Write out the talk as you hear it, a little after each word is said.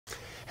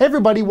Hey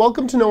everybody,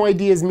 welcome to No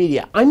Ideas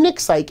Media. I'm Nick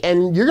Saik,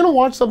 and you're gonna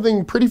watch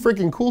something pretty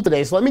freaking cool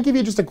today, so let me give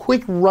you just a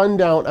quick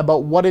rundown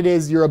about what it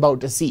is you're about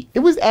to see.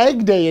 It was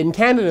Ag Day in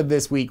Canada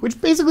this week, which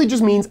basically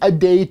just means a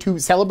day to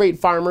celebrate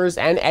farmers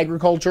and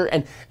agriculture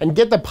and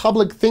get the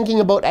public thinking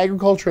about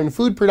agriculture and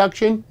food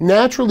production.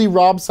 Naturally,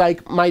 Rob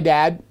Saik, my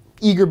dad,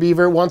 Eager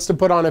Beaver, wants to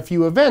put on a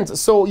few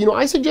events. So,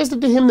 I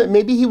suggested to him that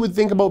maybe he would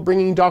think about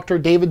bringing Dr.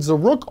 David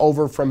Zaruk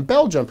over from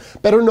Belgium,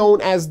 better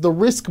known as the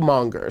Risk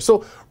Monger.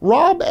 So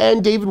Rob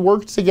and David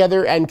worked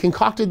together and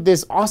concocted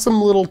this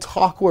awesome little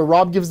talk where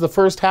Rob gives the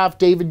first half,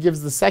 David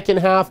gives the second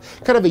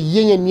half, kind of a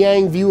yin and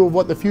yang view of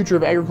what the future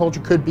of agriculture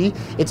could be.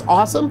 It's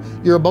awesome.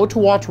 You're about to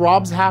watch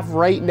Rob's half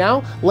right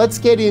now. Let's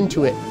get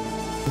into it.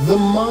 The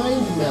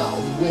Mind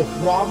Meld with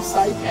Rob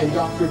Saik and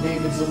Dr.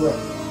 David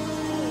Zaruk.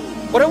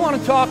 What I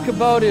want to talk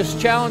about is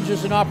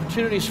challenges and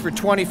opportunities for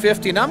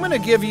 2050, and I'm going to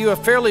give you a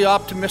fairly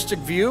optimistic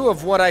view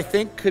of what I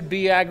think could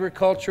be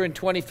agriculture in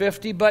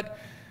 2050. But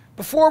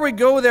before we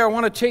go there, I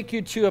want to take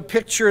you to a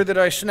picture that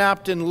I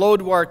snapped in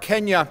Lodwar,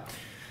 Kenya.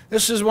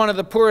 This is one of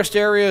the poorest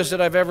areas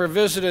that I've ever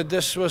visited.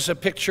 This was a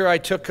picture I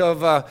took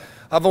of a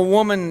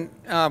woman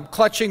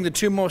clutching the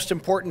two most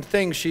important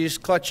things. She's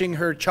clutching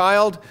her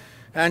child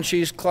and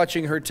she's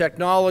clutching her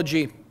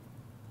technology.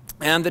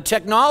 And the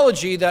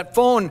technology, that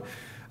phone,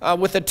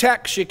 with a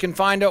text, she can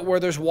find out where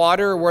there's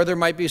water or where there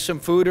might be some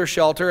food or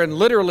shelter, and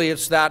literally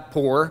it's that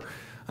poor.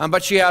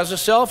 But she has a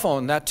cell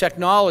phone, that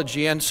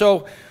technology. And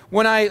so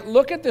when I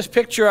look at this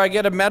picture, I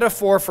get a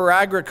metaphor for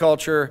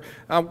agriculture.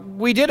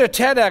 We did a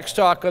TEDx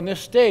talk on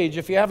this stage.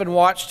 If you haven't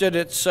watched it,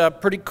 it's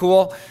pretty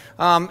cool.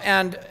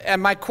 And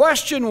my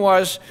question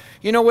was,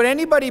 would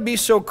anybody be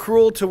so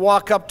cruel to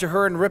walk up to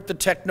her and rip the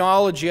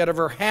technology out of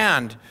her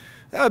hand?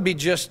 That would be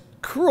just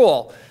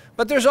cruel.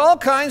 But there's all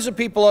kinds of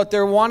people out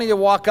there wanting to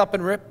walk up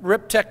and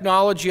rip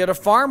technology out of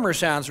farmers'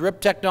 hands, rip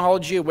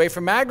technology away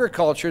from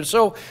agriculture. And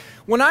so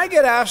when I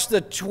get asked the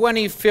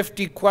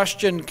 2050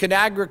 question, can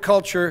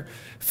agriculture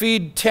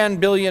feed 10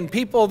 billion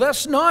people?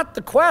 That's not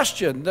the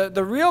question.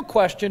 The real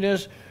question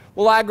is,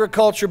 will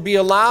agriculture be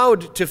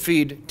allowed to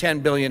feed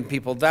 10 billion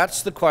people?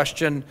 That's the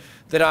question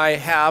that I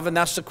have, and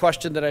that's the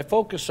question that I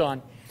focus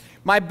on.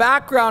 My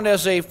background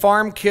as a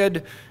farm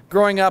kid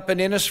growing up in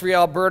Innisfree,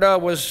 Alberta,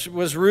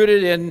 was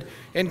rooted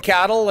in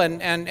cattle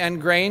and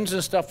grains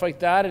and stuff like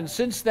that. And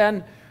since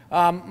then,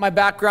 my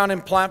background in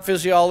plant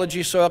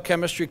physiology, soil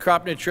chemistry,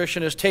 crop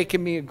nutrition has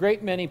taken me a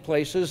great many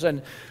places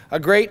and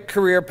a great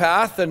career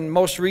path. And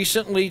most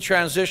recently,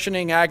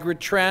 transitioning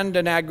Agri-Trend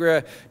and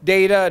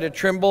Agri-Data to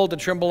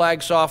Trimble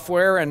Ag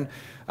Software, and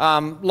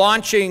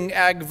launching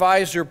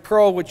AgVisor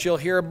Pro, which you'll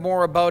hear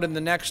more about in the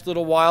next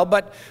little while.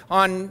 But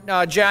on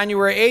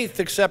January 8th,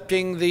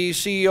 accepting the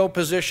CEO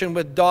position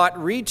with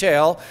Dot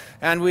Retail,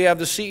 and we have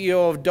the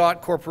CEO of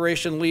Dot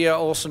Corporation, Leah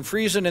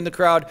Olsen-Friesen, in the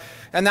crowd,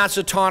 and that's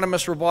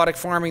autonomous robotic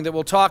farming that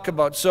we'll talk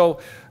about. So,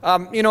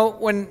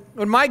 when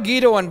my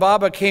Guido and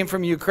Baba came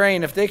from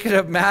Ukraine, if they could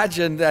have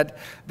imagined that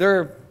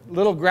their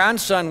little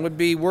grandson would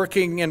be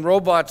working in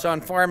robots on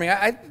farming,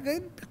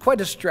 quite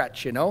a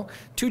stretch,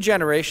 2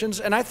 generations.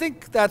 And I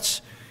think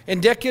that's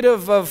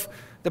indicative of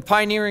the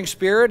pioneering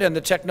spirit and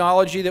the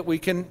technology that we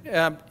can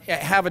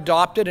have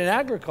adopted in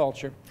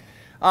agriculture.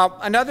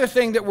 Another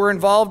thing that we're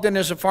involved in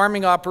is a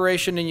farming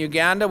operation in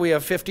Uganda. We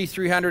have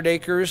 5,300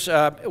 acres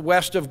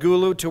west of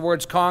Gulu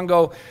towards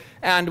Congo,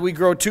 and we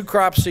grow 2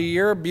 crops a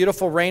year,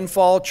 beautiful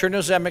rainfall,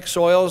 Chernozemic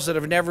soils that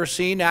have never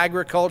seen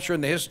agriculture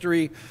in the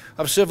history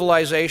of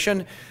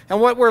civilization.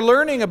 And what we're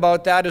learning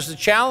about that is the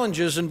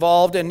challenges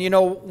involved. And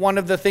one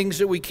of the things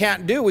that we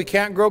can't do, we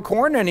can't grow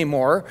corn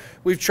anymore.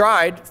 We've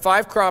tried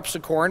 5 crops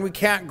of corn. We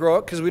can't grow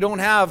it because we don't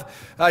have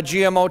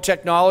GMO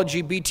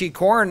technology, BT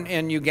corn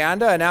in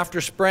Uganda. And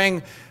after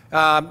spraying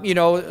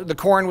the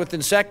corn with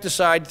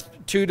insecticide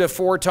 2 to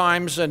 4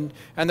 times and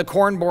the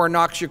corn borer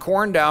knocks your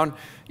corn down,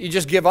 you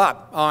just give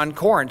up on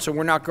corn. So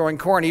we're not growing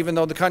corn, even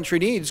though the country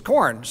needs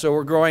corn. So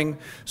we're growing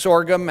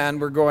sorghum, and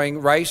we're growing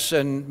rice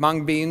and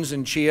mung beans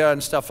and chia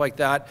and stuff like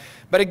that.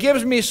 But it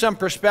gives me some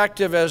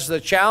perspective as the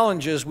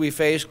challenges we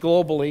face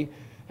globally,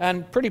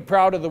 and pretty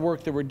proud of the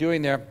work that we're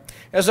doing there.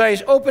 As I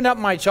open up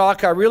my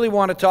talk, I really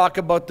want to talk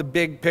about the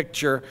big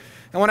picture.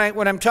 And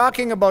when I'm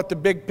talking about the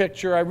big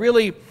picture, I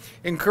really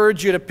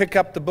encourage you to pick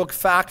up the book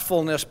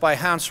Factfulness by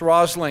Hans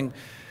Rosling.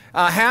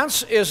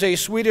 Hans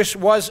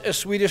was a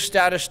Swedish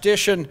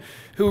statistician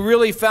who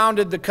really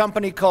founded the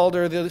company called,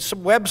 or the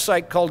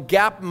website called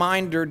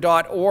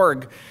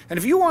gapminder.org. And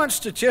if you want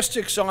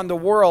statistics on the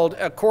world,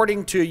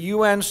 according to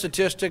UN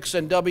statistics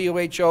and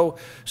WHO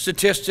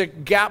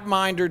statistic,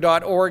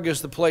 gapminder.org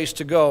is the place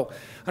to go.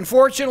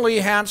 Unfortunately,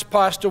 Hans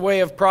passed away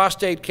of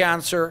pancreatic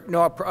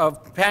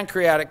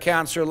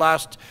cancer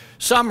last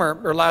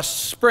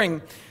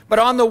spring. But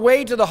on the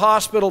way to the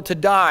hospital to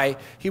die,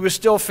 he was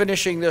still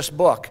finishing this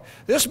book.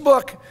 This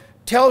book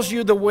tells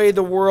you the way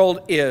the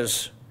world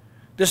is.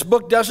 This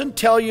book doesn't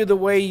tell you the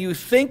way you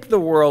think the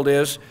world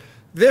is.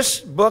 This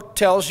book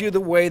tells you the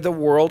way the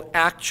world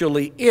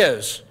actually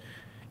is.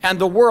 And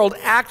the world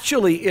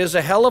actually is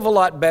a hell of a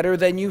lot better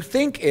than you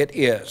think it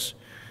is.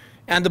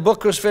 And the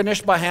book was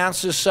finished by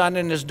Hans's son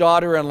and his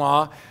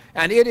daughter-in-law,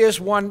 and it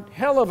is one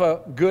hell of a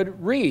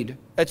good read.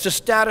 It's a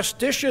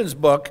statistician's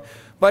book,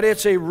 but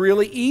it's a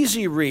really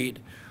easy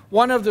read.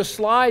 One of the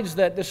slides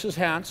that, this is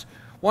Hans,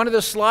 one of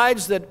the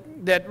slides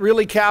that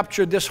really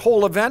captured this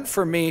whole event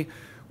for me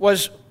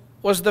was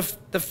the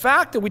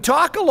fact that we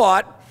talk a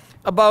lot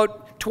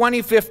about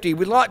 2050.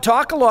 We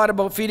talk a lot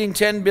about feeding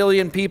 10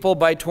 billion people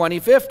by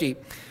 2050.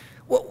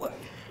 Well,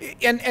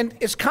 and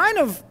it's kind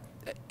of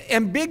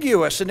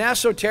ambiguous and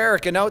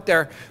esoteric and out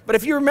there, but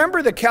if you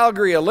remember the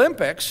Calgary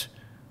Olympics,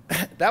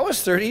 that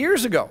was 30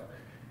 years ago.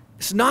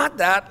 It's not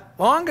that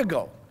long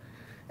ago.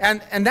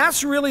 And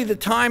that's really the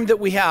time that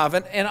we have.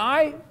 And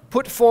I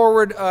put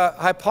forward a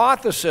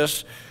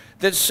hypothesis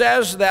that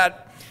says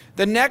that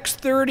the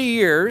next 30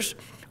 years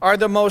are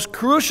the most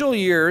crucial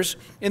years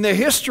in the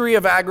history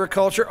of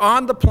agriculture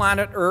on the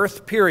planet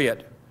Earth,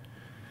 period.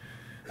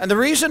 And the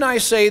reason I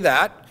say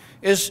that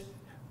is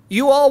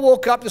you all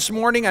woke up this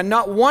morning and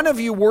not one of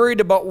you worried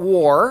about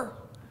war,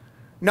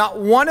 not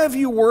one of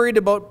you worried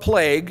about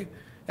plague,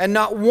 and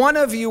not one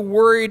of you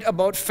worried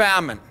about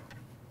famine.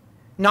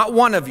 Not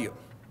one of you.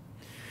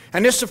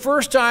 And it's the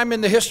first time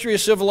in the history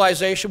of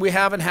civilization we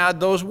haven't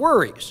had those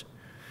worries.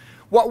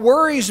 What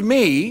worries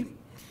me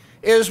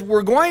is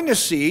we're going to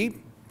see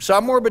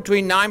somewhere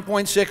between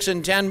 9.6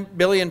 and 10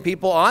 billion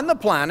people on the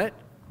planet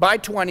by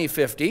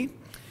 2050.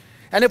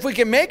 And if we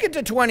can make it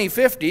to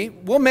 2050,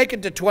 we'll make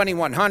it to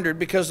 2100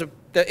 because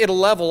it'll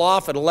level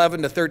off at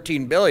 11 to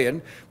 13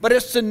 billion. But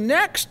it's the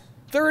next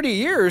 30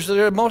 years that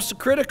are most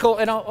critical,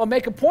 and I'll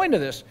make a point of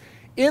this.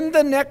 In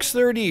the next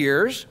 30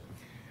 years,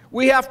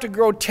 we have to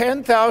grow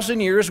 10,000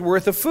 years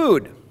worth of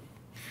food.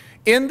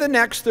 In the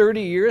next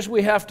 30 years,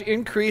 we have to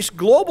increase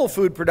global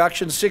food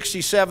production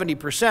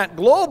 60–70%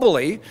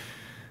 globally.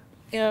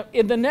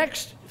 In the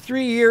next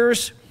 3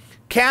 years,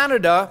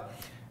 Canada,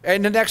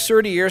 in the next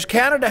 30 years,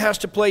 Canada has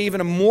to play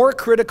even a more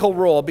critical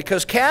role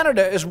because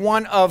Canada is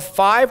one of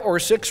 5 or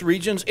 6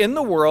 regions in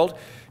the world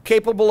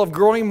capable of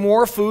growing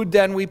more food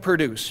than we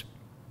produce.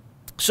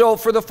 So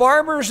for the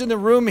farmers in the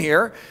room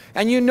here,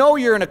 and you know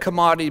you're in a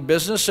commodity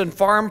business and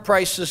farm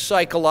prices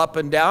cycle up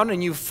and down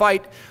and you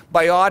fight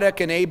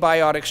biotic and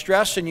abiotic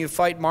stress and you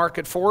fight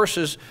market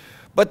forces,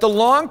 but the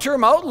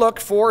long-term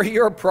outlook for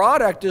your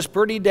product is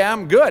pretty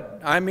damn good.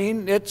 I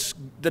mean,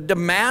 the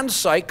demand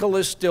cycle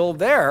is still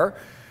there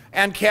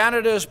and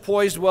Canada is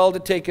poised well to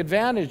take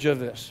advantage of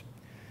this.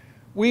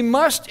 We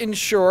must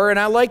ensure, and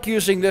I like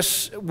using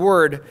this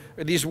word,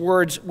 or these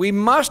words, we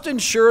must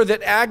ensure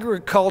that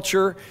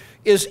agriculture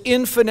is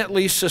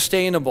infinitely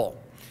sustainable.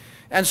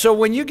 And so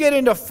when you get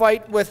into a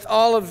fight with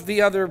all of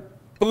the other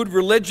food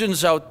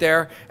religions out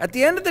there, at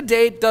the end of the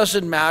day, it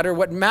doesn't matter.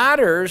 What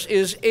matters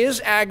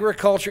is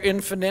agriculture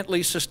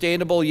infinitely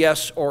sustainable,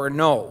 yes or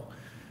no?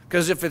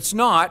 Because if it's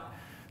not,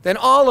 then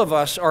all of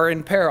us are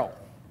in peril.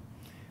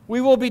 We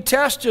will be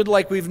tested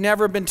like we've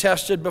never been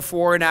tested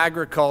before in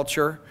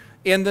agriculture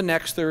in the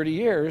next 30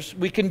 years.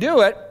 We can do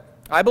it.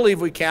 I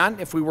believe we can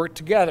if we work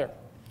together.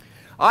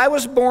 I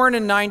was born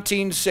in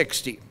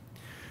 1960.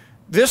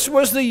 This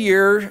was the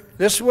year,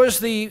 this was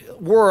the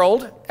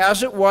world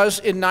as it was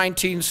in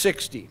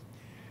 1960.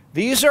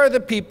 These are the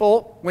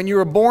people, when you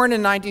were born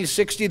in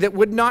 1960, that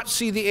would not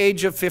see the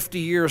age of 50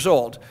 years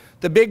old.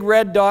 The big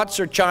red dots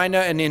are China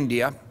and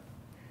India.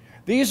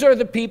 These are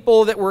the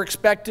people that were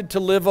expected to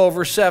live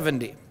over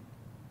 70.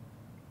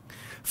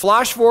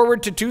 Flash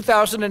forward to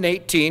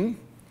 2018.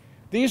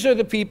 These are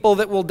the people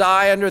that will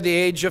die under the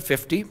age of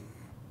 50.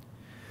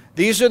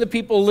 These are the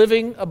people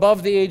living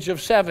above the age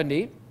of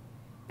 70.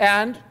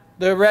 And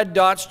the red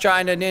dots,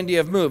 China and India,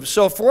 have moved.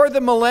 So for the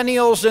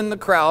millennials in the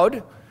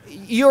crowd,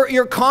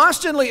 you're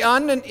constantly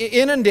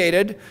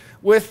inundated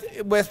with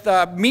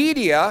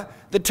media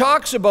that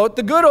talks about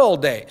the good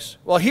old days.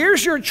 Well,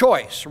 here's your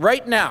choice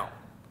right now.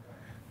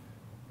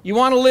 You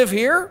want to live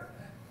here?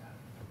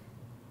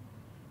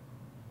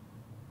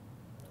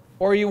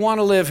 Or you want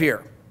to live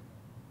here?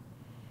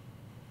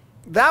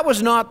 That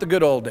was not the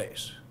good old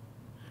days.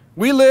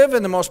 We live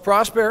in the most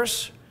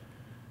prosperous,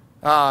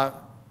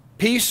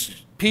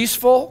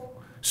 peaceful,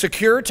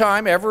 secure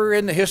time ever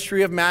in the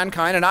history of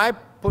mankind, and I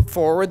put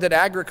forward that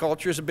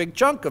agriculture is a big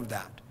chunk of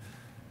that.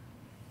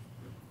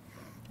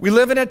 We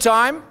live in a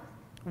time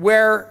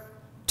where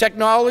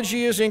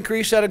technology has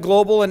increased at a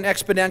global and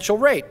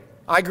exponential rate.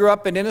 I grew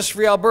up in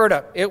Innisfree,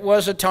 Alberta. It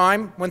was a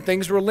time when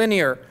things were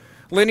linear.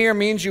 Linear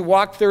means you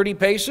walk 30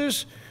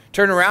 paces,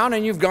 turn around,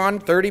 and you've gone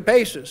 30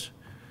 paces.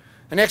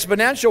 An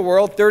exponential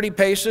world, 30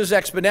 paces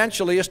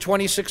exponentially is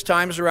 26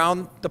 times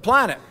around the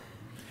planet.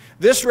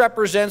 This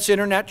represents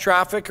internet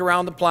traffic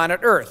around the planet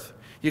Earth.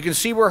 You can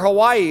see where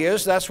Hawaii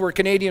is. That's where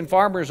Canadian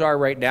farmers are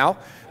right now.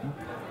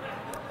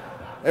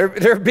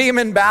 They're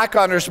beaming back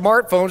on their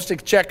smartphones to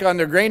check on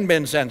their grain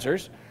bin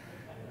sensors.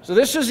 So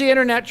this is the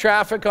internet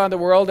traffic on the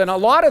world, and a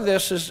lot of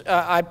this is,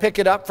 I pick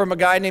it up from a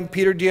guy named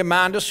Peter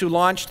Diamandis, who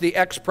launched the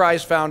X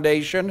Prize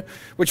Foundation,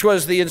 which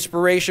was the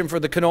inspiration for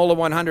the Canola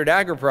 100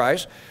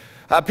 Agri-Prize.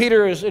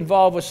 Peter is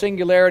involved with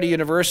Singularity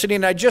University,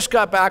 and I just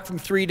got back from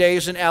 3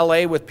 days in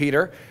LA with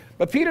Peter.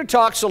 But Peter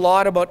talks a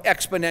lot about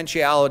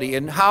exponentiality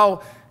and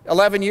how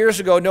 11 years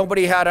ago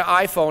nobody had an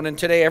iPhone, and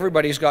today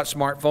everybody's got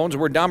smartphones.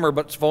 We're dumber,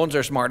 but phones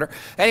are smarter.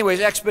 Anyways,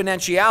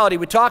 exponentiality,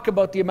 we talk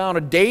about the amount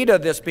of data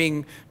that's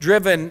being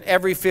driven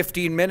every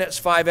 15 minutes,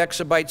 5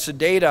 exabytes of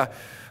data.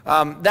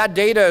 That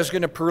data is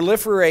going to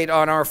proliferate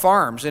on our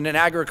farms and in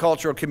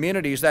agricultural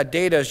communities. That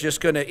data is just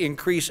going to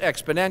increase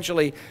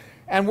exponentially.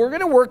 And we're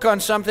going to work on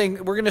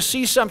something, we're going to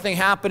see something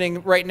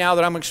happening right now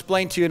that I'm going to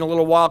explain to you in a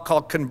little while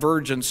called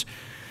convergence.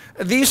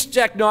 These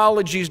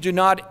technologies do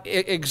not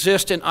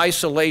exist in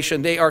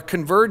isolation. They are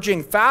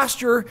converging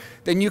faster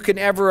than you can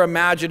ever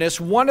imagine.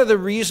 It's one of the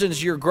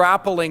reasons you're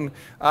grappling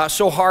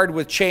so hard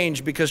with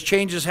change, because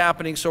change is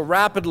happening so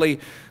rapidly.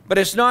 But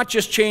it's not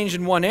just change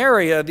in one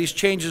area. These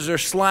changes are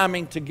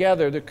slamming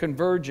together. They're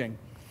converging.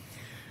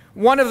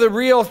 One of the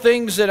real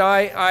things that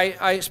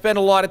I spend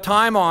a lot of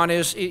time on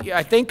is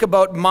I think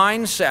about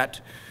mindset.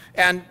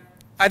 And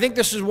I think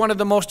this is one of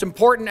the most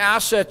important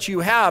assets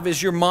you have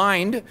is your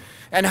mind.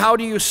 And how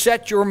do you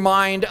set your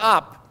mind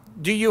up?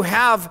 Do you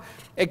have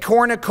a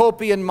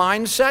cornucopian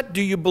mindset?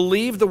 Do you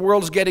believe the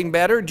world's getting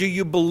better? Do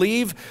you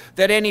believe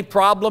that any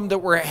problem that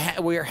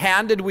we're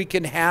handed we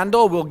can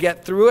handle, we'll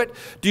get through it?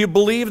 Do you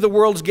believe the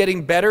world's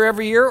getting better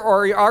every year?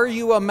 Or are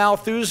you a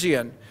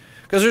Malthusian?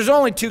 Because there's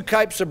only two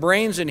types of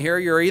brains in here.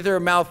 You're either a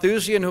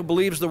Malthusian who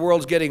believes the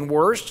world's getting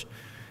worse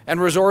and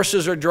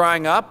resources are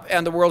drying up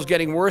and the world's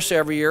getting worse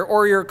every year,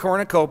 or you're a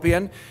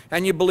cornucopian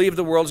and you believe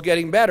the world's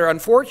getting better.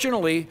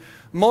 Unfortunately,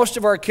 most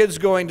of our kids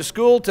going to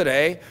school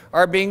today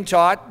are being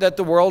taught that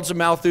the world's a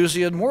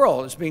Malthusian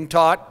world. It's being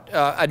taught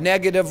a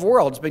negative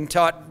world. It's being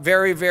taught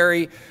very,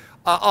 very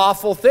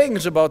awful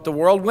things about the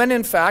world, when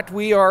in fact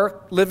we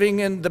are living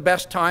in the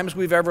best times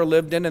we've ever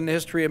lived in the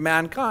history of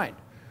mankind.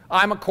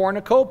 I'm a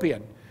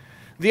cornucopian.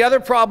 The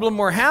other problem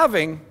we're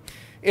having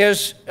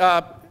is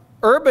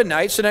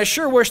urbanites, and I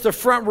sure wish the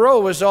front row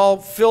was all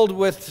filled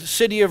with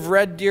City of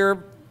Red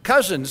Deer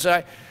cousins,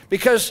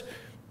 because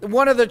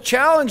one of the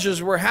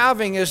challenges we're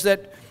having is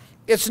that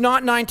it's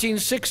not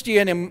 1960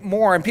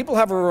 anymore, and people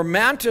have a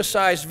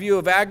romanticized view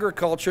of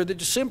agriculture that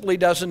just simply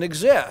doesn't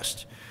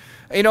exist.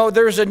 You know,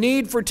 there's a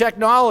need for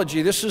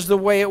technology. This is the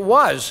way it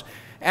was.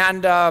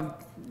 And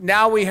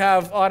now we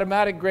have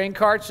automatic grain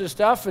carts and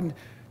stuff, and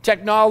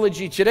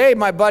technology today.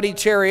 My buddy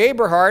Terry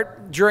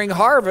Aberhart, during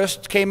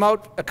harvest, came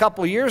out a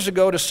couple years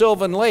ago to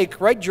Sylvan Lake,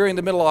 right during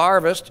the middle of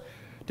harvest,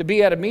 to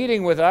be at a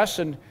meeting with us,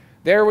 and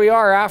there we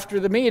are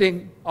after the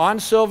meeting on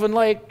Sylvan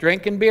Lake,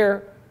 drinking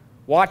beer,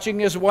 watching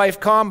his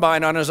wife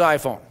combine on his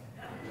iPhone.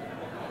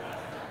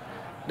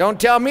 Don't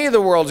tell me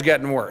the world's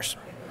getting worse.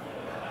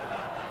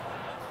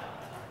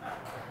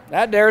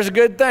 That there's a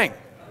good thing.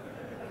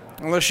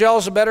 And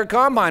Lachelle's a better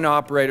combine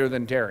operator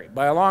than Terry,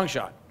 by a long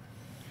shot.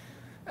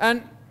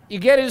 And you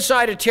get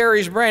inside of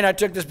Terry's brain. I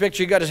took this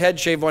picture. He got his head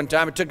shaved one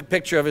time. I took a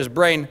picture of his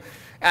brain.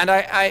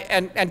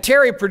 And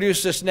Terry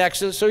produced this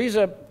nexus. So he's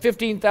a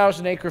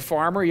 15,000 acre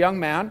farmer, young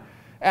man.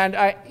 And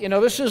you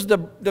know, this is the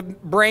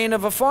brain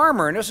of a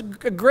farmer. And it's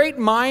a great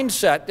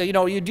mindset. You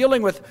know, you're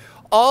dealing with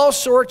all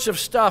sorts of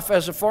stuff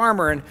as a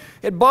farmer. And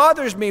it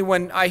bothers me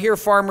when I hear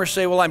farmers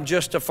say, well, I'm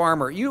just a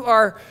farmer. You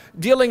are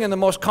dealing in the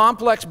most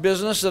complex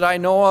business that I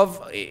know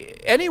of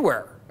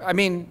anywhere. I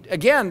mean,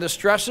 again, the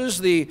stresses,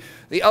 the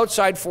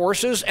outside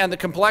forces, and the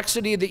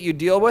complexity that you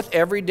deal with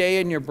every day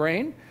in your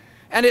brain.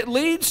 And it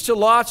leads to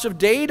lots of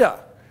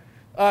data.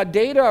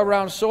 Data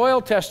around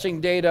soil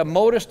testing data,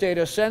 MODIS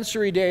data,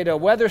 sensory data,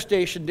 weather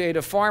station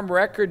data, farm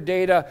record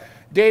data,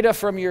 data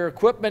from your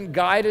equipment,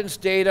 guidance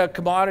data,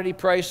 commodity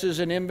prices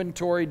and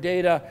inventory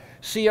data,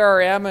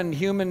 CRM and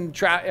human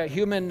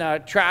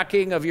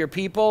tracking of your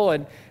people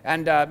and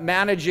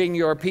managing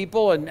your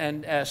people,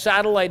 and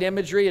satellite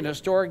imagery and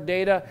historic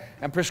data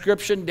and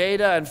prescription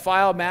data and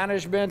file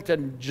management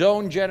and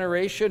zone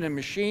generation and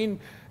machine.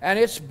 And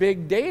it's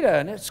big data,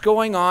 and it's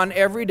going on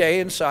every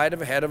day inside of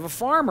the head of a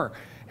farmer.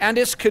 And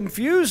it's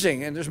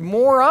confusing, and there's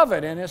more of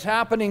it, and it's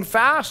happening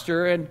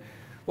faster. And,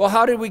 well,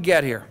 how did we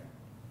get here?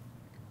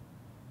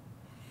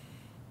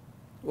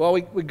 Well,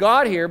 we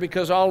got here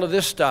because all of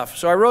this stuff.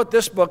 So I wrote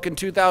this book in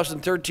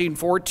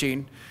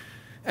 2013-14,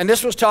 and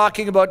this was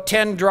talking about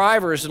 10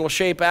 drivers that will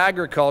shape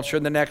agriculture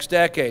in the next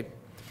decade.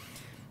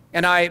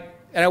 And I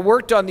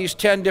worked on these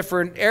 10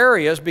 different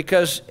areas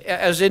because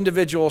as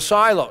individual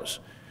silos.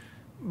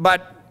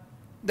 But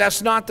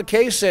that's not the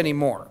case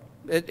anymore.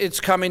 It's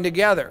coming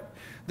together.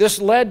 This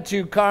led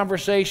to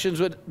conversations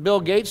with Bill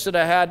Gates that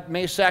I had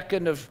May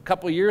 2nd of a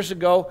couple of years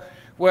ago,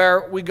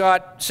 where we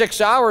got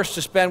 6 hours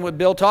to spend with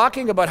Bill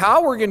talking about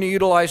how we're going to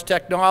utilize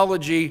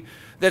technology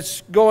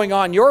that's going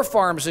on your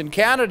farms in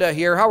Canada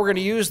here, how we're going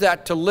to use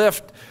that to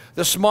lift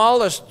the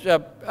smallest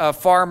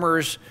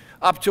farmers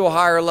up to a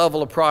higher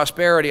level of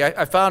prosperity.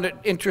 I found it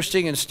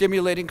interesting and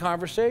stimulating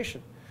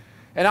conversation.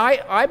 And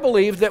I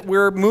believe that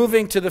we're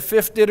moving to the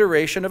 5th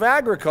iteration of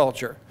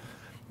agriculture.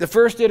 The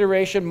first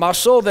iteration,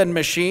 muscle, then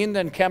machine,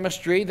 then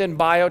chemistry, then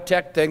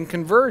biotech, then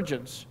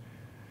convergence.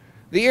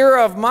 The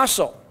era of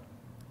muscle.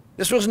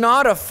 This was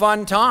not a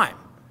fun time.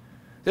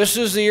 This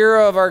is the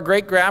era of our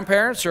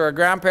great-grandparents or our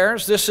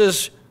grandparents. This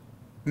is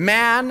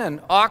man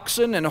and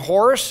oxen and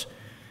horse,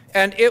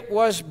 and it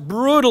was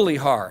brutally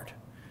hard.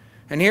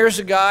 And here's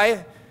a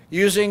guy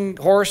using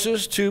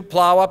horses to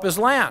plow up his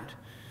land.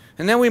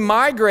 And then we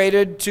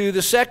migrated to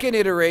the second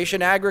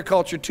iteration,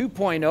 Agriculture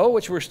 2.0,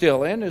 which we're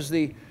still in, is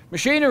the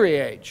machinery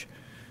age.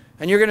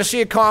 And you're going to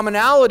see a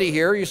commonality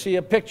here. You see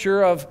a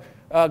picture of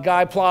a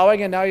guy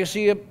plowing, and now you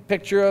see a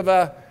picture of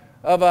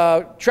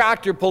a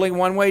tractor pulling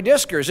one-way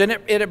diskers.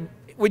 And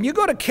when you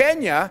go to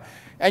Kenya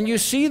and you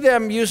see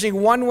them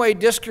using one-way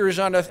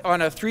diskers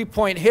on a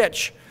three-point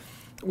hitch,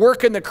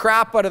 working the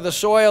crap out of the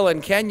soil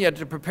in Kenya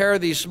to prepare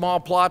these small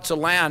plots of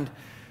land,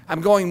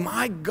 I'm going,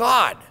 my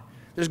God,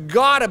 there's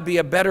got to be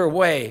a better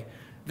way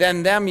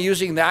than them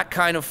using that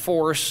kind of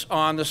force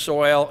on the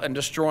soil and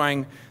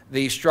destroying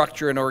the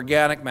structure and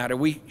organic matter.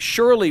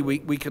 Surely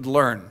we could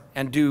learn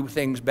and do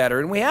things better,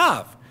 and we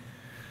have.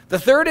 The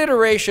third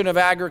iteration of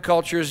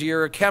agriculture is the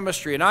era of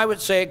chemistry, and I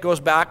would say it goes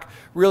back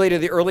really to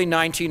the early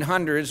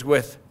 1900s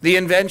with the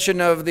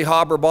invention of the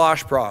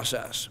Haber-Bosch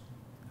process.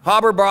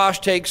 Haber-Bosch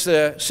takes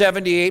the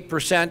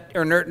 78%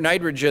 inert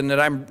nitrogen that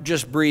I'm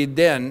just breathed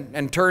in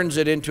and turns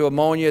it into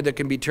ammonia that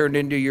can be turned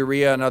into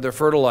urea and other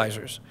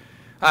fertilizers.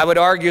 I would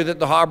argue that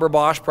the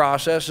Haber-Bosch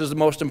process is the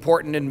most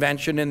important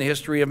invention in the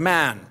history of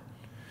man,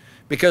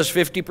 because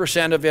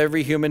 50% of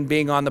every human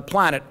being on the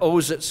planet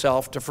owes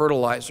itself to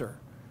fertilizer.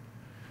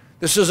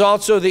 This is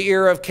also the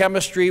era of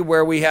chemistry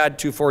where we had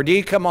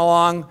 2,4-D come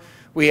along,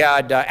 we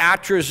had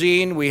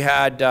atrazine, we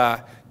had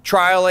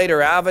triolate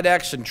or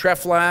Avidex and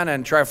Treflan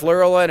and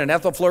trifluralin and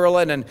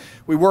ethylfluralin, and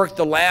we worked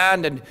the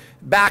land. And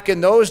back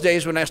in those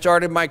days when I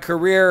started my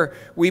career,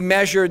 we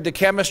measured the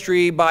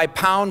chemistry by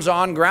pounds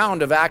on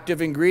ground of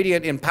active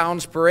ingredient in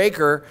pounds per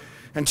acre.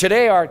 And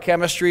today our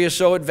chemistry is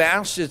so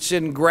advanced, it's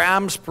in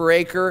grams per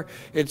acre.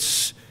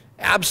 It's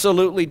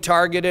absolutely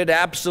targeted,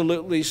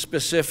 absolutely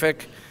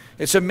specific.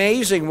 It's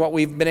amazing what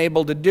we've been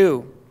able to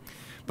do.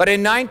 But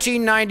in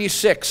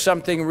 1996,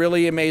 something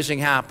really amazing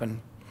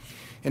happened.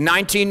 In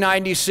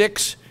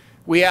 1996,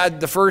 we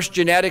had the first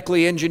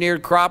genetically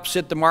engineered crops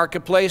hit the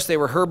marketplace. They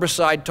were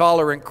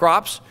herbicide-tolerant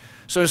crops.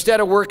 So instead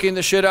of working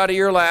the shit out of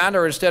your land,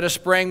 or instead of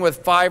spraying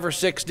with 5 or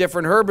 6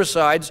 different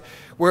herbicides,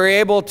 we're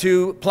able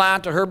to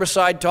plant a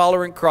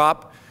herbicide-tolerant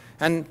crop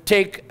and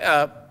take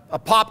a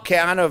pop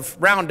can of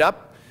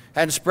Roundup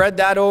and spread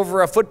that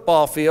over a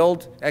football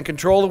field and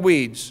control the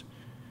weeds.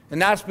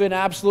 And that's been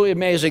absolutely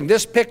amazing.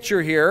 This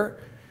picture here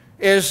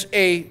is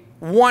a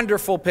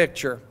wonderful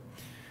picture.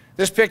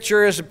 This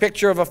picture is a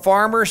picture of a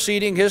farmer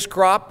seeding his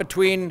crop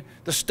between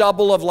the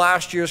stubble of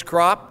last year's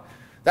crop.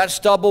 That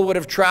stubble would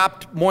have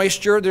trapped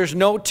moisture. There's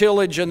no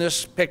tillage in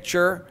this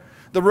picture.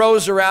 The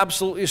rows are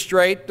absolutely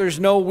straight. There's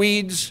no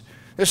weeds.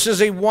 This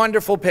is a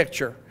wonderful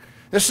picture.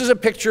 This is a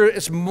picture,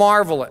 it's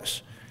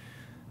marvelous.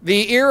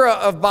 The era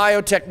of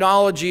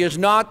biotechnology is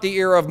not the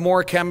era of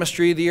more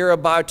chemistry. The era of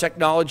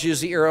biotechnology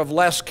is the era of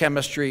less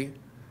chemistry.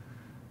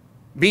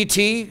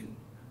 BT,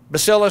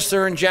 Bacillus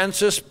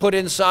thuringiensis, put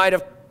inside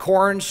of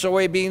corn,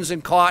 soybeans,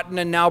 and cotton,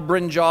 and now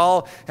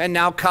brinjal, and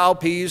now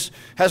cowpeas,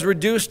 has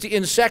reduced the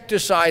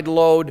insecticide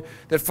load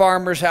that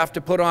farmers have to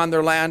put on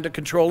their land to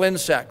control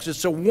insects.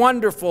 It's a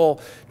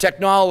wonderful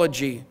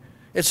technology.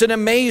 It's an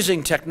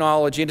amazing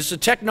technology, and it's a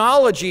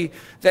technology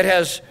that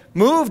has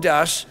moved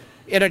us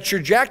in a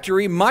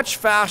trajectory much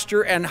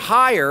faster and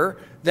higher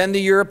than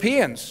the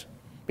Europeans,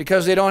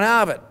 because they don't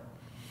have it.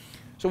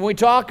 So when we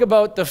talk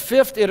about the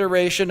fifth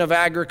iteration of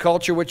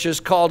agriculture, which is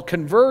called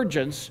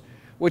convergence,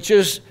 which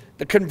is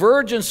the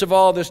convergence of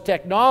all this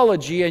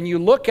technology, and you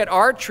look at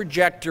our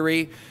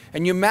trajectory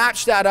and you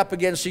match that up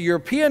against the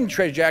European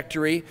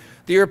trajectory,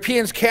 the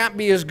Europeans can't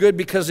be as good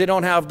because they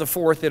don't have the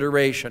fourth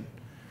iteration.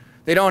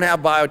 They don't have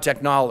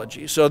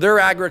biotechnology. So their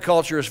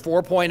agriculture is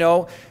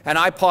 4.0, and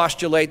I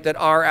postulate that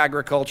our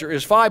agriculture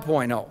is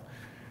 5.0.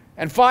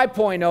 And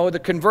 5.0, the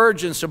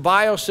convergence of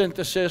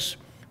biosynthesis,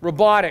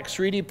 robotics,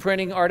 3D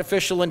printing,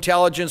 artificial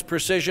intelligence,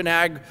 precision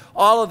ag,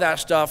 all of that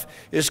stuff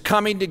is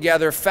coming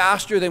together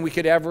faster than we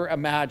could ever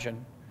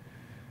imagine.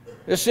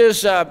 This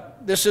is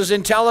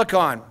in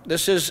telecom.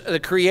 This is the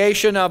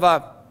creation of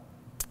a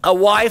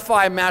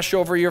Wi-Fi mesh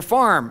over your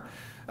farm.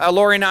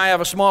 Lori and I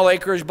have a small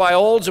acreage by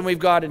Olds, and we've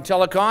got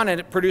Intellicon, and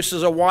it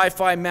produces a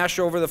Wi-Fi mesh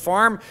over the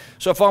farm.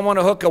 So if I want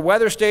to hook a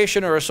weather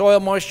station or a soil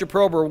moisture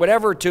probe or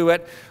whatever to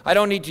it, I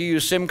don't need to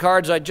use SIM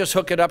cards. I just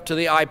hook it up to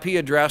the IP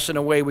address, and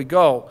away we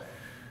go.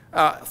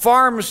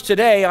 Farms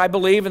today, I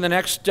believe, in the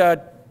next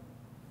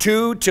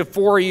 2 to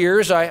 4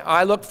 years,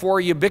 I look for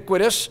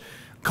ubiquitous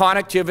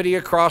connectivity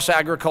across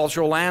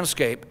agricultural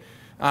landscape.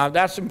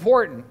 That's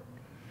important.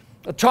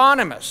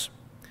 Autonomous.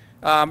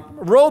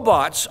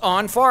 Robots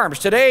on farms.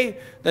 Today,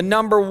 the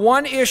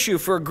 #1 issue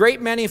for a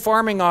great many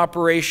farming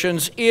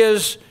operations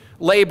is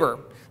labor.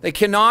 They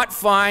cannot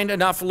find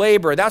enough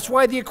labor. That's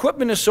why the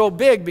equipment is so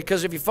big,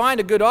 because if you find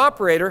a good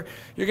operator,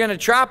 you're going to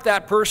trap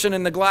that person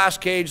in the glass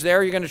cage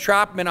there. You're going to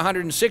trap them in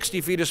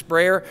 160 feet of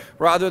sprayer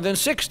rather than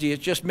 60.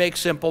 It just makes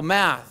simple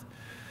math.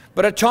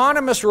 But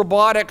autonomous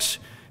robotics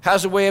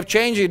has a way of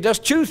changing. It does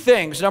 2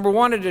 things.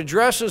 #1, it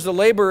addresses the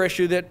labor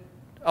issue that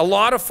a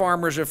lot of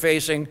farmers are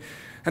facing.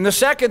 And the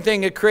second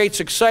thing, it creates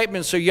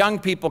excitement so young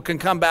people can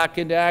come back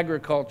into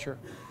agriculture.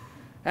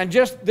 And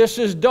this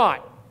is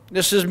DOT.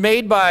 This is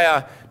made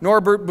by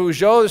Norbert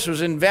Bugeaud. This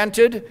was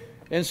invented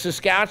in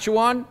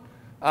Saskatchewan.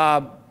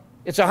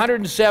 It's a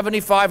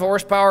 175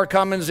 horsepower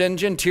Cummins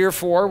engine, Tier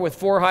 4, with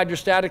 4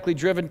 hydrostatically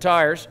driven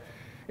tires.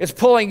 It's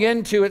pulling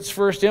into its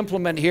first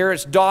implement here.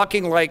 It's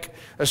docking like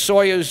a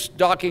Soyuz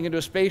docking into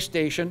a space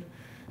station.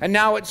 And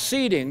now it's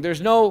seating.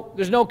 There's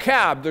no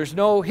cab. There's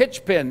no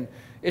hitch pin.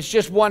 It's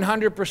just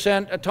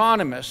 100%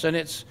 autonomous, and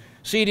it's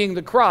seeding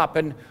the crop.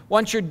 And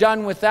once you're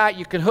done with that,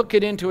 you can hook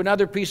it into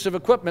another piece of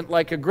equipment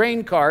like a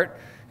grain cart,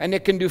 and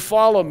it can do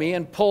follow me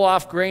and pull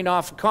off grain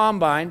off a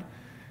combine.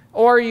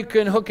 Or you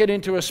can hook it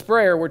into a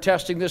sprayer. We're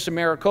testing this in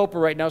Maricopa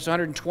right now. It's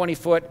 120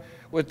 foot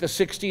with the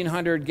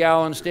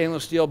 1,600-gallon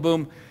stainless steel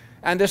boom,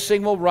 and this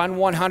thing will run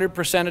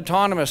 100%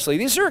 autonomously.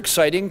 These are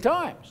exciting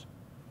times.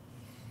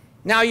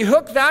 Now you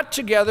hook that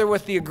together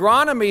with the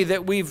agronomy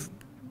that we've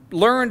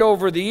learned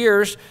over the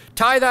years,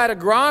 tie that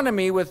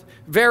agronomy with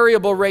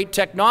variable rate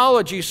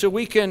technology so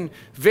we can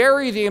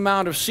vary the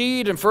amount of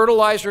seed and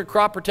fertilizer,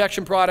 crop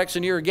protection products,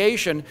 and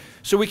irrigation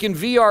so we can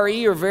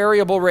VRE or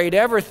variable rate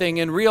everything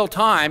in real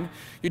time.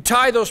 You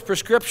tie those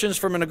prescriptions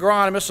from an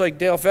agronomist like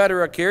Dale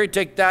Federick here. You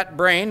take that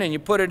brain and you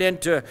put it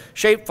into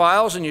shape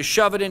files and you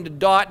shove it into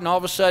DOT, and all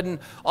of a sudden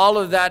all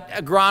of that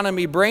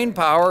agronomy brain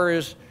power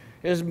is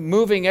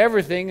moving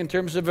everything in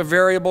terms of a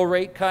variable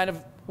rate kind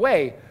of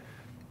way.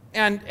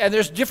 And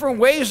there's different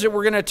ways that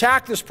we're going to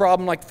attack this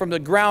problem, like from the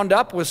ground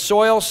up with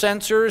soil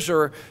sensors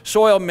or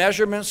soil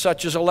measurements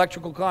such as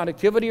electrical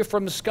conductivity, or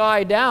from the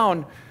sky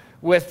down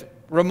with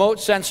remote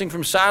sensing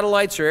from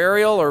satellites or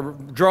aerial or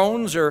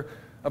drones, or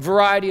a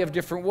variety of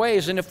different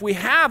ways. And if we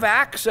have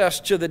access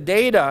to the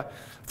data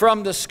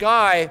from the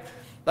sky,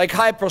 like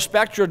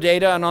hyperspectral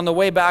data, and on the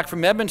way back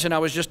from Edmonton, I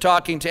was just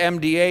talking to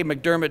MDA,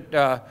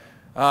 McDermott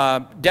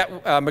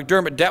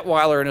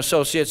Detweiler and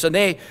Associates, and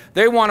they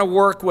want to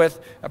work with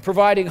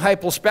providing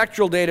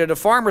hyperspectral data to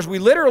farmers. We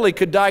literally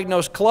could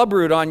diagnose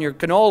clubroot on your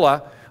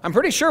canola. I'm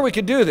pretty sure we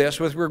could do this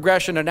with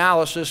regression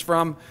analysis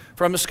from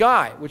the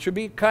sky, which would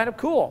be kind of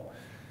cool.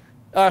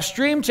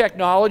 Stream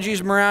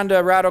Technologies,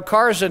 Miranda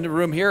Radokar's in the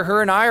room here.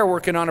 Her and I are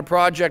working on a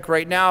project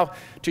right now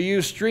to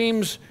use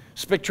Stream's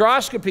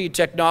spectroscopy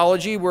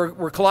technology.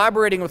 We're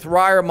collaborating with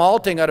Ryer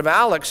Malting out of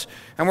Alex,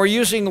 and we're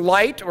using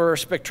light or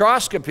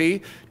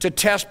spectroscopy to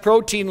test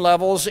protein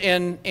levels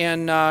in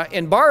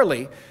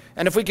barley.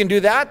 And if we can do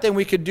that, then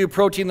we could do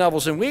protein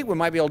levels in wheat. We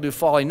might be able to do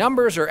falling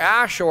numbers or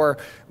ash or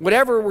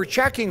whatever we're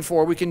checking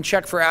for. We can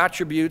check for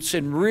attributes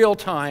in real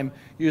time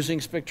using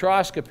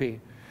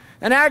spectroscopy.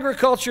 And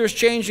agriculture is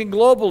changing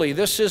globally.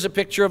 This is a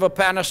picture of a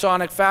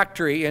Panasonic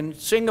factory in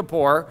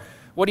Singapore.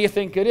 What do you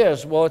think it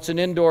is? Well, it's an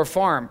indoor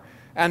farm.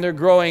 And they're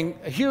growing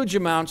huge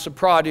amounts of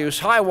produce,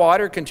 high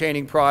water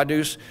containing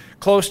produce,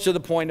 close to the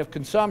point of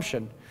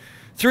consumption.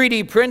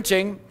 3D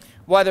printing,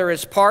 whether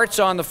it's parts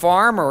on the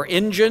farm or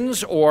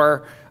engines,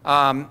 or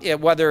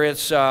whether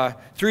it's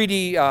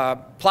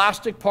 3D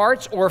plastic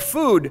parts or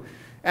food.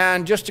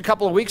 And just a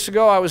couple of weeks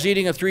ago, I was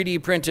eating a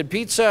 3D printed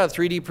pizza,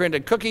 3D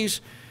printed cookies,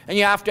 and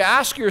you have to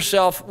ask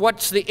yourself,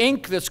 what's the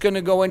ink that's going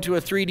to go into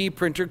a 3D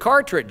printer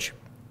cartridge?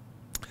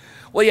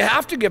 Well, you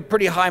have to give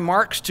pretty high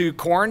marks to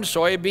corn,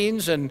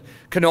 soybeans, and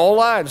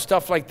canola and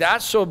stuff like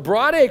that. So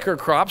broadacre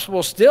crops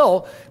will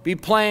still be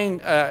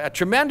playing a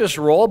tremendous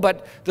role,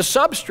 but the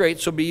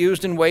substrates will be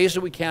used in ways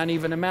that we can't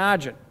even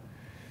imagine.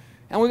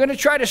 And we're going to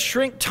try to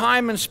shrink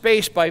time and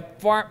space by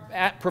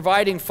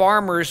providing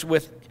farmers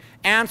with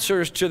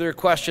answers to their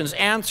questions,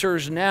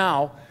 answers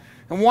now.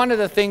 And one of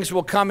the things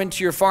will come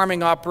into your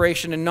farming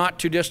operation in not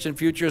too distant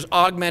future is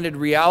augmented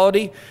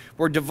reality,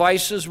 where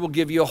devices will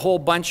give you a whole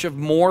bunch of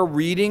more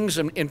readings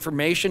and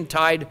information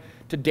tied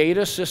to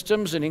data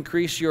systems and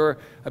increase your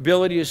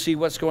ability to see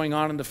what's going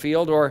on in the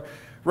field. Or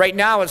right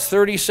now it's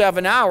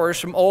 37 hours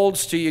from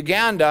Olds to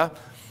Uganda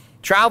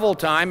travel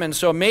time, and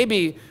so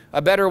maybe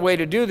a better way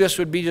to do this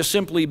would be to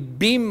simply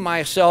beam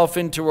myself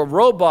into a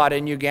robot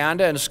in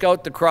Uganda and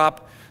scout the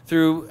crop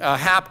through a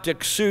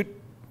haptic suit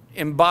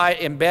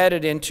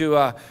embedded into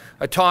a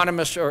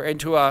autonomous or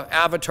into a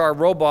avatar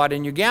robot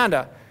in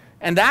Uganda.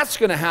 And that's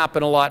going to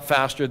happen a lot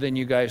faster than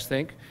you guys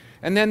think.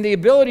 And then the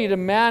ability to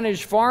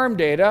manage farm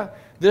data.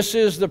 This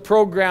is the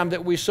program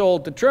that we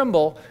sold to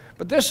Trimble,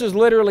 but this is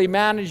literally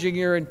managing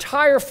your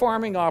entire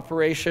farming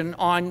operation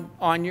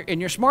in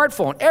your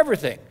smartphone,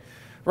 everything.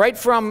 Right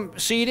from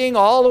seeding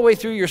all the way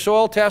through your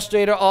soil test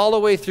data, all the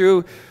way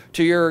through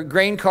to your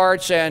grain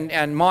carts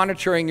and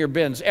monitoring your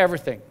bins,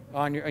 everything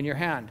in your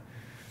hand.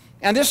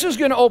 And this is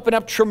going to open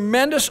up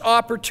tremendous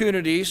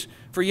opportunities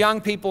for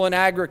young people in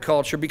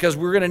agriculture, because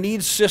we're going to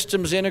need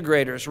systems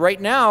integrators. Right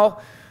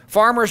now,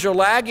 farmers are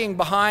lagging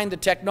behind the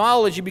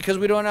technology because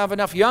we don't have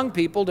enough young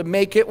people to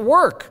make it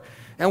work.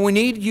 And we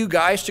need you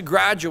guys to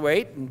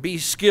graduate and be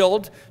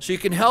skilled so you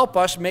can help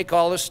us make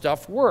all this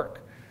stuff work.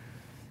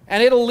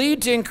 And it'll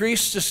lead to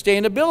increased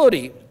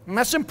sustainability. And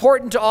that's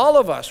important to all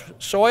of us.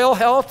 Soil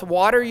health,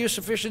 water use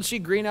efficiency,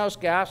 greenhouse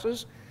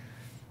gases.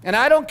 And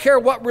I don't care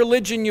what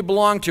religion you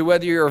belong to,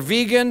 whether you're a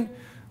vegan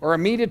or a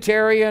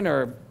meatitarian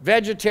or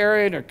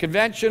vegetarian or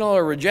conventional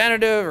or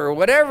regenerative or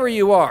whatever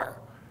you are,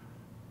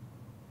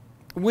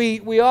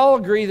 we all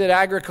agree that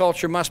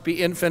agriculture must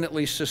be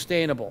infinitely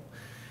sustainable.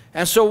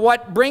 And so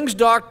what brings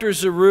Dr.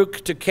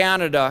 Zaruk to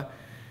Canada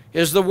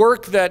is the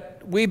work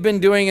that we've been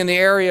doing in the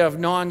area of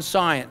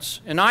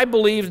non-science. And I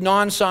believe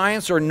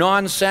non-science or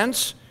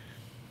nonsense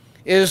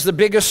is the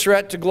biggest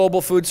threat to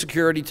global food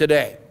security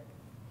today.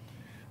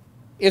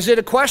 Is it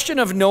a question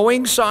of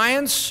knowing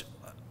science,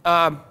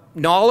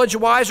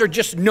 knowledge-wise, or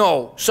just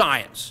no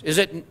science? Is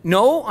it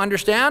no,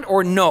 understand,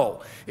 or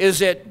no?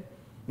 Is it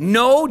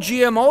no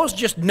GMOs,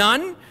 just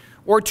none,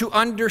 or to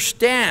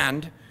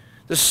understand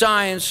the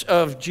science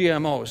of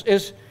GMOs?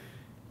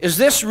 Is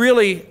this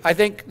really, I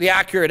think, the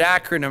accurate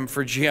acronym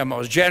for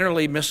GMOs,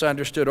 generally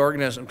misunderstood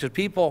organisms, because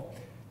people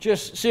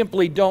just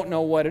simply don't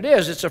know what it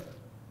is. It's a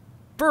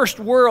first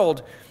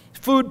world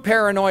food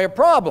paranoia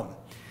problem.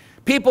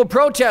 People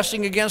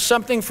protesting against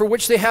something for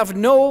which they have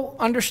no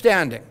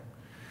understanding.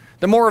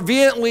 The more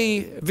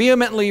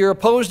vehemently you're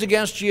opposed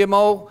against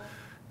GMO,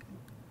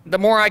 the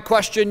more I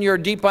question your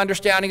deep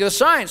understanding of the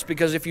science,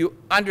 because if you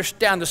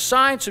understand the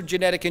science of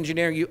genetic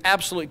engineering, you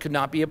absolutely could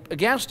not be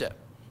against it.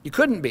 You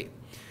couldn't be.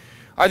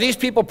 Are these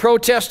people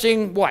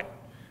protesting what?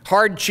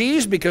 Hard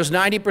cheese, because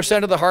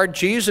 90% of the hard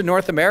cheese in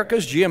North America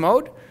is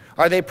GMO'd?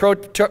 Are they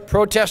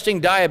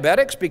protesting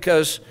diabetics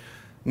because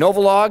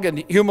Novolog and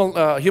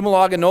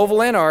Humalog and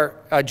Novolin are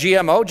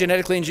GMO,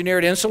 genetically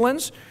engineered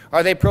insulins?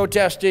 Are they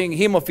protesting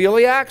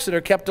hemophiliacs that are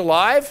kept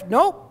alive?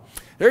 No.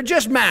 They're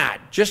just mad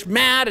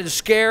and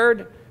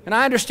scared. And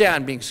I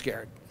understand being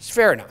scared. It's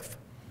fair enough.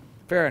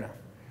 Fair enough.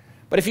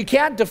 But if you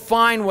can't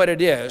define what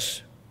it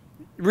is,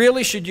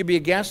 really, should you be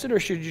against it or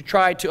should you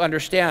try to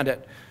understand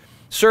it?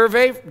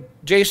 Survey,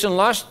 Jason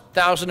Lust,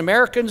 1,000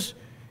 Americans,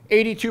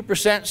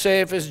 82%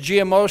 say if it's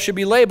GMO should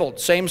be labeled.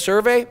 Same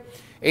survey,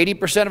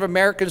 80% of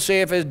Americans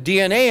say if it's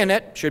DNA in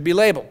it, should be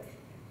labeled.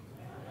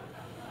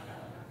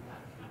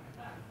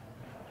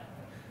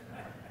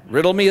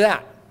 Riddle me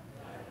that.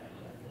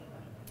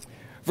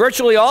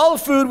 Virtually all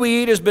the food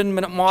we eat has been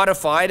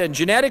modified, and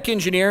genetic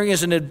engineering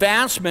is an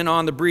advancement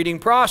on the breeding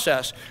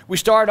process. We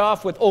start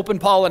off with open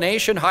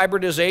pollination,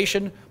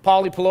 hybridization,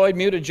 polyploid,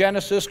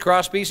 mutagenesis,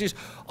 cross species.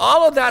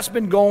 All of that's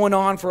been going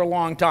on for a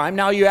long time.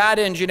 Now you add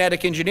in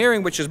genetic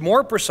engineering, which is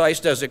more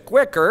precise, does it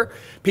quicker.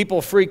 People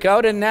freak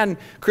out, and then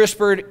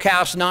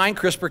CRISPR-Cas9,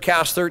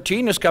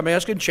 CRISPR-Cas13 is coming.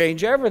 That's going to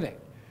change everything.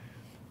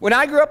 When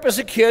I grew up as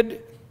a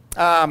kid,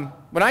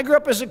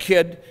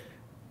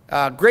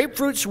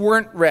 grapefruits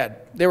weren't red.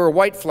 They were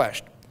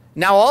white-fleshed.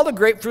 Now all the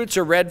grapefruits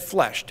are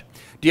red-fleshed.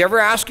 Do you ever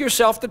ask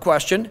yourself the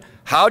question,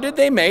 how did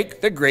they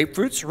make the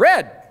grapefruits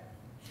red?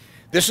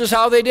 This is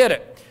how they did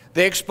it.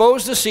 They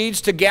exposed the seeds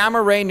to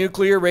gamma-ray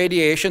nuclear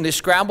radiation. They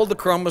scrambled the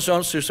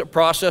chromosomes through a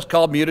process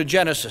called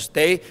mutagenesis.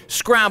 They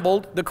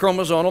scrambled the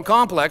chromosomal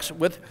complex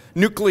with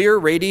nuclear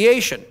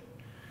radiation.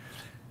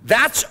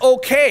 That's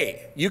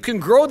okay. You can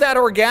grow that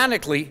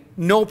organically,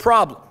 no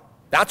problem.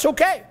 That's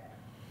okay.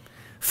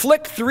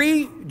 Flick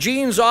 3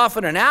 genes off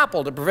in an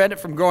apple to prevent it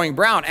from growing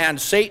brown, and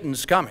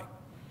Satan's coming.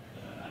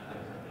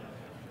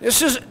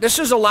 This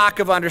is a lack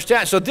of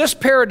understanding. So this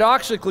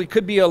paradoxically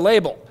could be a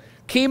label.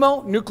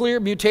 Chemo, nuclear,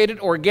 mutated,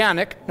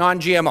 organic,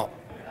 non-GMO.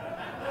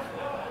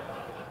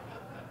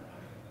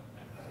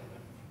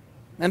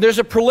 And there's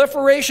a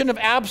proliferation of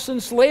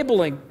absence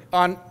labeling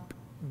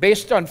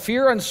based on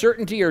fear,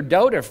 uncertainty, or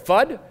doubt, or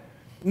FUD.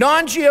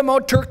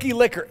 Non-GMO turkey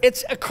liquor.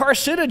 It's a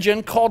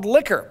carcinogen called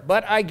liquor,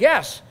 but I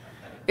guess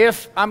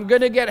if I'm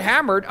going to get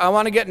hammered, I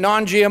want to get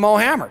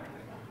non-GMO hammered.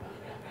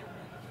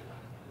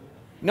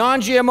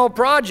 Non-GMO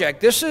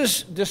project. This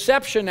is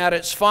deception at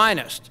its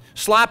finest.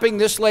 Slapping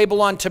this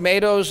label on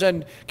tomatoes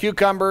and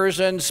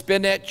cucumbers and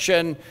spinach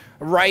and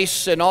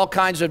rice and all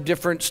kinds of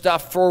different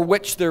stuff for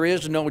which there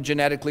is no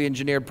genetically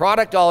engineered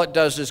product. All it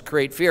does is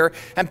create fear.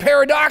 And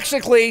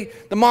paradoxically,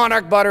 the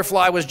monarch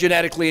butterfly was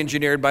genetically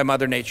engineered by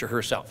Mother Nature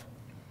herself.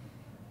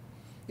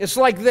 It's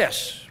like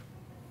this.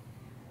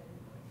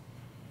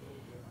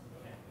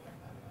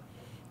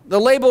 The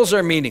labels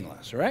are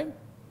meaningless, right?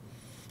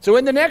 So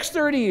in the next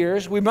 30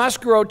 years, we must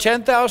grow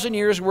 10,000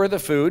 years worth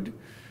of food.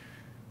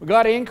 We've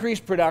got to increase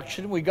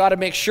production. We've got to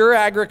make sure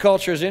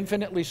agriculture is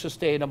infinitely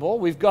sustainable.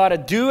 We've got to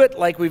do it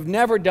like we've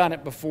never done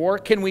it before.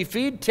 Can we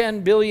feed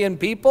 10 billion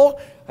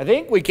people? I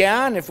think we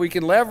can if we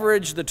can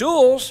leverage the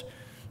tools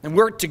and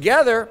work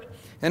together,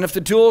 and if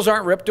the tools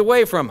aren't ripped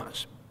away from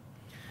us.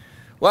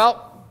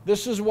 Well,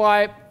 this is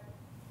why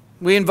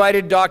we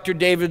invited Dr.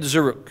 David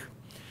Zaruk.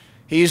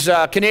 He's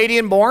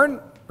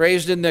Canadian-born,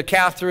 raised in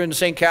the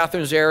St.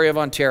 Catharines area of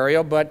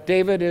Ontario, but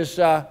David is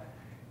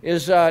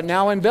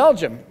now in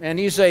Belgium, and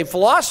he's a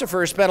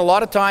philosopher, spent a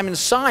lot of time in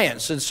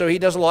science, and so he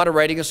does a lot of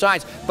writing in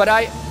science. But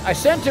I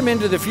sent him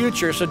into the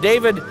future, so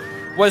David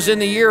was in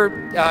the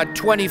year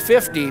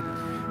 2050,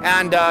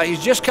 and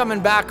he's just coming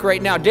back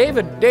right now.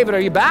 David,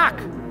 are you back?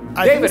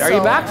 David, are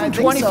you back from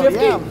 2050?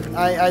 So,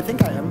 yeah. I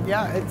think I am.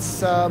 Yeah,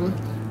 it's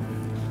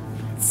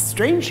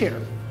strange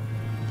here.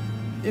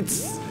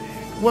 It's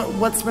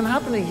what's been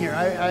happening here.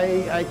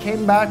 I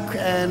came back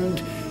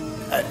and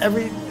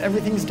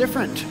everything's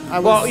different.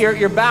 Well,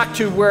 you're back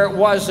to where it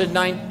was in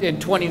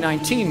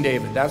 2019,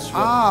 David. That's what,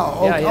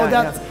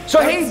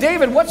 So hey,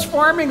 David, what's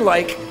farming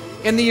like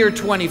in the year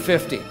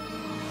 2050?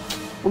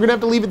 We're gonna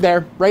have to leave it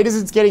there, right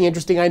as it's getting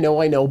interesting, I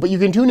know, but you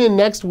can tune in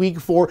next week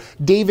for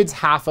David's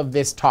half of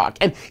this talk.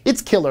 And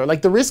it's killer,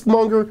 like the Risk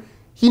Monger,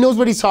 he knows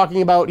what he's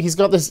talking about. He's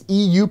got this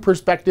EU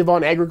perspective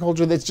on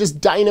agriculture that's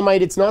just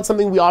dynamite. It's not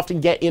something we often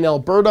get in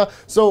Alberta.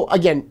 So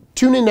again,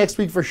 tune in next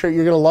week for sure.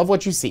 You're gonna love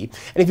what you see.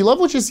 And if you love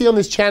what you see on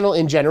this channel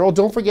in general,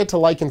 don't forget to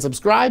like and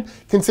subscribe.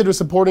 Consider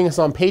supporting us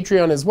on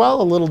Patreon as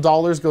well. A little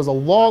dollars goes a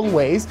long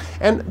ways.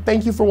 And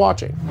thank you for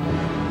watching.